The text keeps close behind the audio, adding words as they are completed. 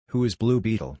Who is Blue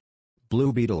Beetle?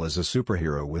 Blue Beetle is a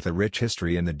superhero with a rich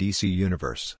history in the DC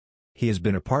universe. He has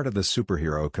been a part of the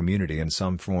superhero community in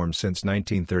some form since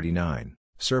 1939,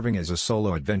 serving as a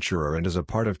solo adventurer and as a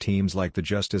part of teams like the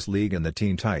Justice League and the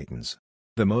Teen Titans.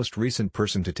 The most recent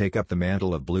person to take up the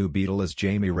mantle of Blue Beetle is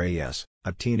Jaime Reyes,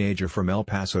 a teenager from El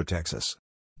Paso, Texas.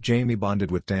 Jaime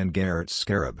bonded with Garrett's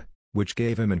Scarab, which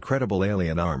gave him incredible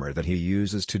alien armor that he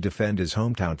uses to defend his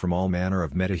hometown from all manner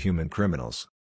of metahuman criminals.